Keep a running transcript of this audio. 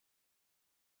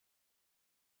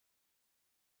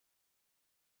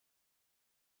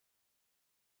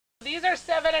These are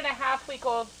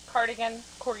 7.5-week-old cardigan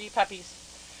Corgi puppies.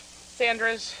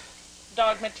 Sandra's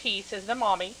dog Matisse is the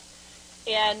mommy.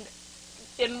 And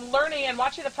in learning and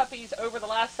watching the puppies over the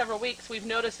last several weeks, we've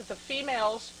noticed that the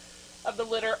females of the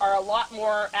litter are a lot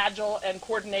more agile and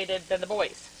coordinated than the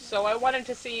boys. So I wanted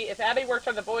to see if Abby worked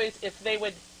on the boys, if they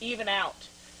would even out.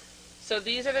 So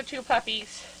these are the two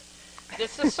puppies.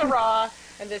 This is Sarah,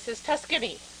 and this is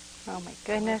Tuscany. Oh my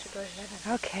goodness.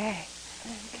 Okay.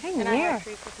 Come And I here. have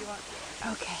treats if you want.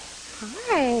 Okay.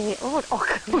 Hi.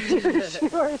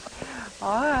 Sure.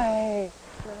 Hi.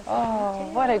 Oh,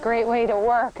 what a great way to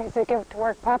work. As a gift to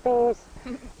work puppies.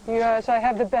 Yes, I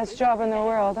have the best job in the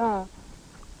world, huh?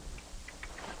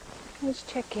 Let's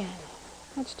check in.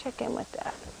 Let's check in with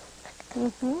that.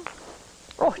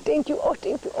 Oh, thank you. Oh,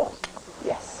 thank you. Oh,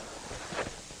 yes.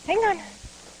 Hang on. Where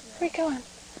are we going?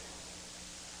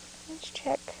 Let's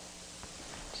check.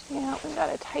 Yeah, we got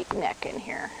a tight neck in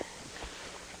here.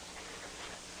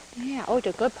 Yeah, oh, it's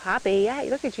a good puppy. Yeah,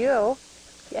 look at you.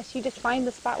 Yes, you just find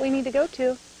the spot we need to go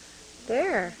to.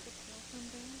 There.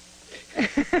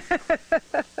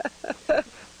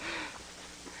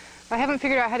 I haven't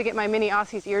figured out how to get my mini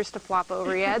Aussie's ears to flop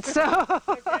over yet, so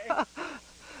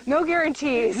no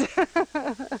guarantees.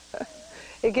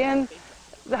 Again,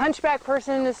 the hunchback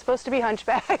person is supposed to be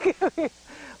hunchback.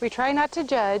 We try not to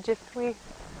judge if we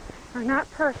are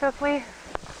not perfectly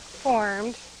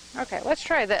formed. Okay, let's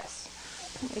try this.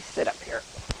 Let me sit up here.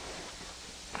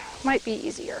 Might be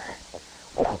easier.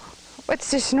 Oh, what's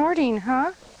this snorting,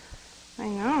 huh? I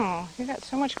know. You got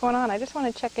so much going on. I just want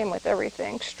to check in with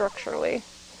everything structurally.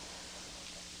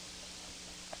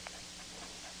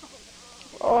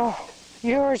 Oh,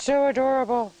 you are so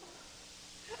adorable.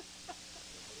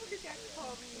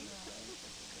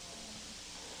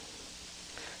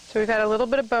 So we've got a little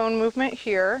bit of bone movement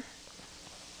here.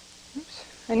 Oops.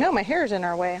 I know my hair's in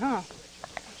our way, huh?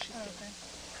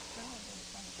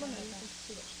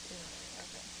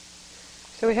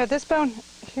 So we have this bone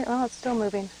here. Oh, it's still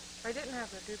moving. I didn't have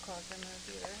the dew claws in those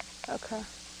either. Okay.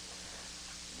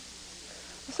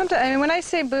 Sometimes, I mean, when I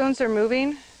say bones are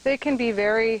moving, they can be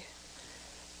very,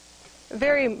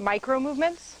 very micro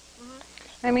movements.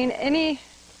 I mean, any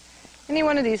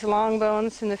one of these long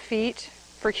bones in the feet,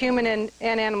 for human and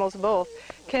animals both,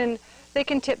 they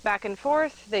can tip back and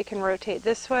forth, they can rotate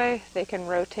this way, they can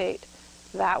rotate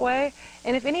that way,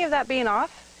 and if any of that being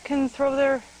off, can throw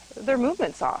their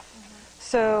movements off.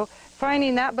 So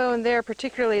finding that bone there,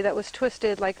 particularly that was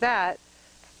twisted like that,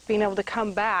 being able to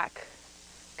come back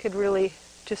could really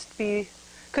just be,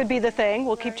 could be the thing.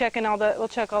 We'll keep checking we'll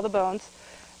check all the bones,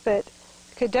 but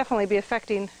could definitely be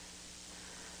affecting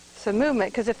some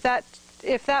movement, because if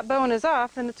that bone is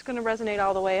off, then it's going to resonate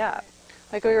all the way up.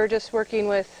 Like we were just working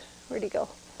with, where'd he go?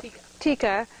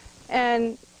 Tika.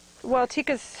 And while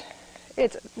Tika's,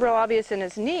 it's real obvious in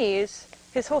his knees,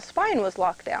 his whole spine was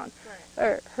locked down.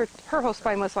 Or her whole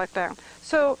spine was locked down.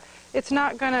 So it's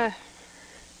not going to,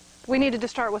 we needed to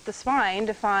start with the spine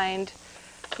to find,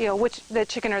 you know, which, the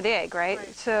chicken or the egg, right?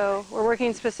 So we're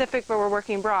working specific, but we're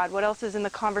working broad. What else is in the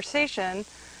conversation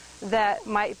that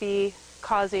might be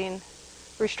causing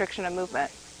restriction of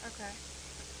movement? Okay.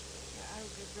 Yeah, I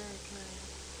would be very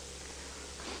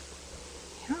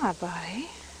curious. Yeah, buddy.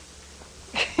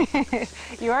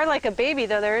 You are like a baby,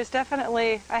 though. There is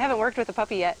definitely, I haven't worked with a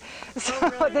puppy yet, so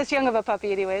really? This young of a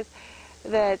puppy anyways,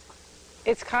 that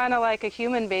it's kind of like a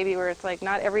human baby where it's like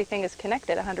not everything is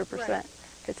connected 100%. Right.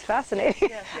 It's fascinating.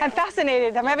 Yes, yeah. I'm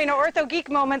fascinated. I'm having an ortho geek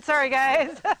moment. Sorry,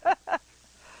 guys.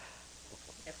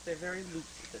 Yes, they're very loose.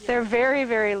 They're very,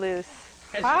 very loose.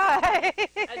 Hi. As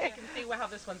you can see how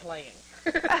this one's laying.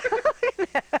 You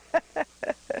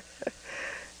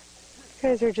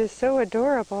guys are just so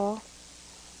adorable.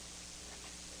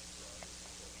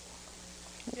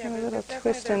 Yeah, a little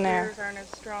twist their in there. ears aren't as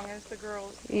strong as the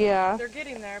girls. Yeah. They're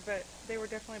getting there, but they were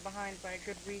definitely behind by a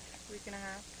good week and a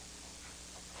half.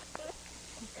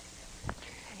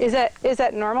 Is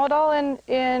that normal at all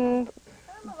in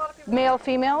male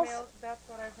females? That's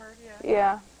what I've heard. Yeah.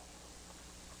 Yeah.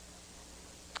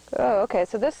 Oh, okay.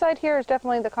 So this side here is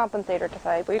definitely the compensator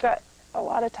side. We've got a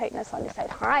lot of tightness on this side.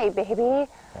 Hi, baby.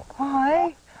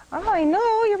 Hi. I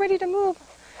know you're ready to move.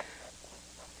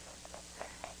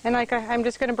 And like I'm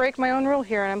just going to break my own rule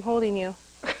here, and I'm holding you.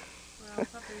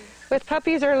 Well, With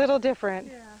puppies are a little different.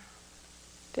 Yeah.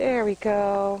 There we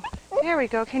go. There we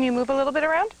go. Can you move a little bit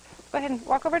around? Go ahead and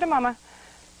walk over to Mama.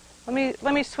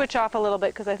 Let me switch off a little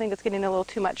bit because I think it's getting a little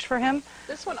too much for him.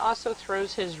 This one also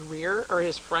throws his rear or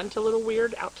his front a little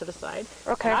weird out to the side.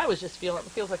 Okay. And I was just feeling,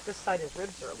 it feels like this side, his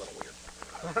ribs are a little weird.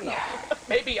 I don't know. Yeah.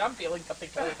 Maybe I'm feeling something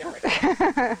totally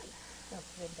different.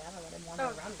 Put him down and let him wander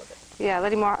around with it. Yeah,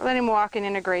 let him walk and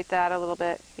integrate that a little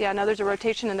bit. Yeah, no, there's a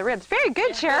rotation in the ribs. Very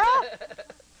good, Cheryl.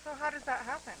 So how does that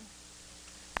happen?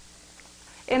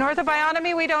 In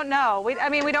Ortho-Bionomy, we don't know.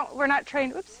 We're not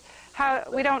trained. Oops.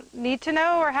 We don't need to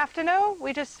know or have to know.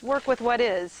 We just work with what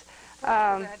is. They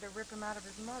had to rip him out of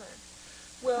his mother.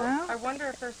 Well, I wonder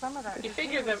if there's some of that. you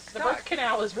figure the birth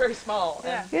canal is very small.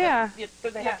 Yeah. Yeah.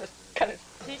 But they have to kind of...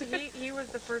 He was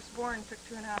the firstborn, took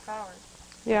 2.5 hours.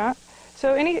 Yeah.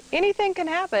 So anything can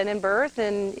happen in birth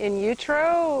and in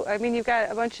utero. I mean, you've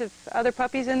got a bunch of other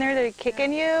puppies in there that are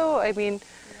kicking you. I mean,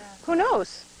 who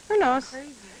knows? Who knows?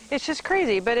 Crazy. It's just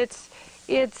crazy, but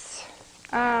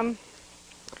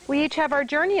we each have our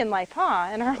journey in life, huh?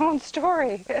 And our own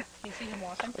story. You see him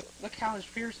walking? Look how his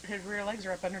rear legs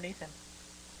are up underneath him.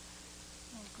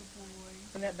 Oh, good boy.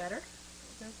 Isn't that better?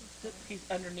 He's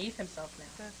underneath himself now.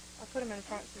 I'll put him in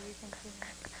front so you can see him.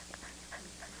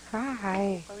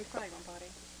 Hi. Oh, he's probably going potty.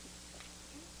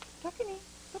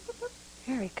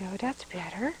 There we go. That's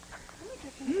better.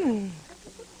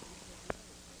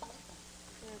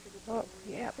 Oh,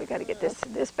 yeah, we got to get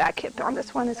this back hip on.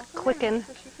 This one is clicking.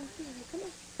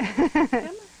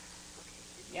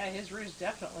 Yeah, his rear's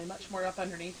definitely much more up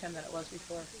underneath him than it was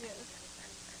before. Yes.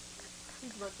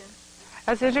 He's looking.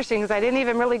 That's interesting because I didn't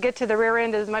even really get to the rear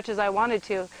end as much as I wanted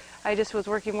to. I just was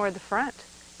working more at the front,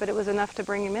 but it was enough to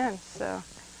bring him in. So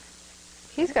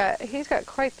he's got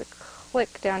quite the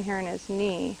click down here in his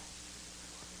knee,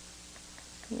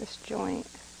 in this joint.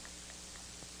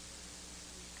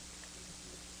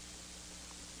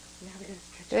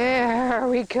 There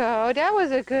we go. That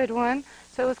was a good one.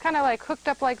 So it was kind of like hooked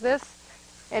up like this,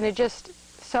 and it just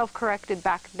self-corrected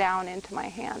back down into my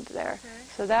hand there. Okay.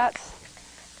 So that's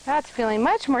feeling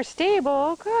much more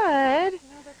stable. Good.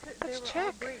 Let's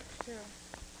check.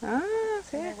 Ah,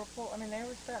 see? They were full. I mean, they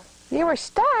were stuck. You were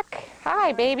stuck.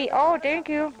 Hi, baby. Oh, thank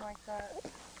you. Like that.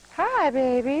 Hi,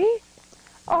 baby.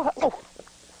 Oh,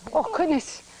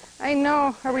 goodness. I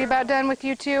know. Are we about done with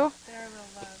you two? They're a little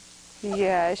loud.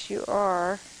 Yes, you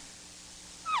are.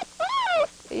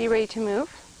 Are you ready to move?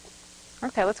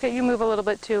 Okay, let's get you move a little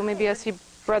bit too. Maybe I'll see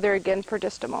brother again for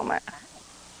just a moment.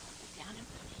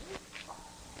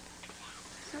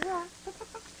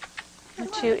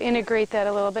 Let you integrate that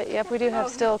a little bit. Yep, we do have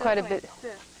still quite a bit.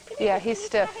 Yeah, he's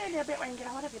stiff.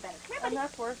 And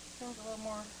that's worse. Seems a little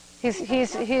more.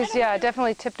 He's yeah,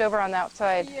 definitely tipped over on that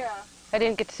side. Yeah. I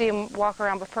didn't get to see him walk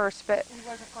around first, but He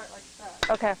wasn't quite like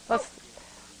that. okay, let's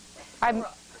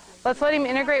let him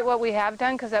integrate what we have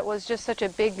done because that was just such a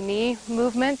big knee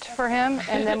movement for him,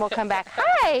 and then we'll come back.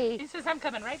 Hi! He says, I'm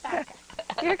coming right back.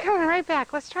 You're coming right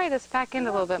back. Let's try this back in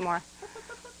a little bit more.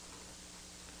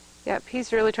 Yep,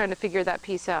 he's really trying to figure that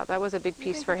piece out. That was a big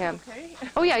piece for him. Okay.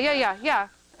 Oh, yeah.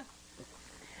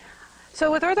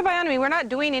 So with Ortho-Bionomy, we're not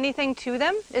doing anything to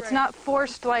them. It's not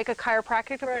forced like a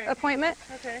chiropractic appointment.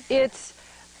 Okay. It's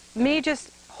me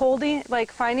just holding,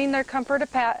 like finding their comfort,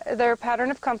 their pattern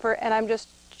of comfort, and I'm just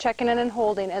checking in and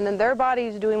holding, and then their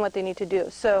body's doing what they need to do.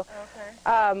 So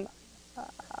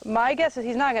my guess is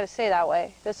he's not going to stay that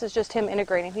way. This is just him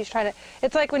integrating. He's trying to,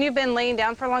 it's like when you've been laying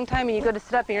down for a long time and you go to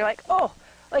sit up and you're like, oh,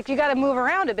 like you got to move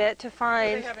around a bit to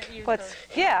find what's,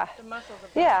 the muscles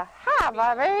of hi,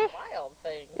 Bobby. Wild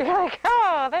thing. You're like,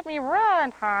 oh, let me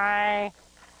run, hi.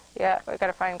 Yeah, we got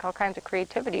to find all kinds of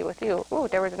creativity with you. Ooh,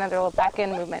 there was another little back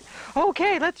end movement.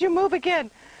 Okay, let's you move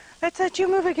again. Let's let you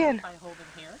move again. I hold him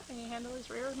here. Can you handle his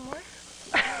rear more?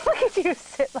 Look at you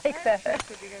sit like that. That's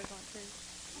what you guys want too.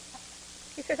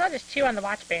 He says, I'll just chew on the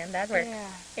watch band. That works. Yeah.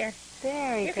 Here.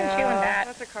 There you You go. can chew on that.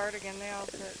 That's a cardigan. They all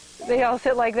sit. They all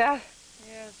sit like that?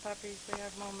 Yeah, puppies, they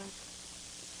have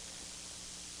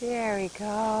moments. There we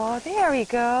go. There we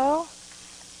go.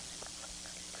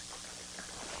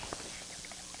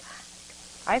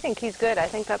 I think he's good. I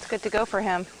think that's good to go for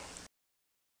him.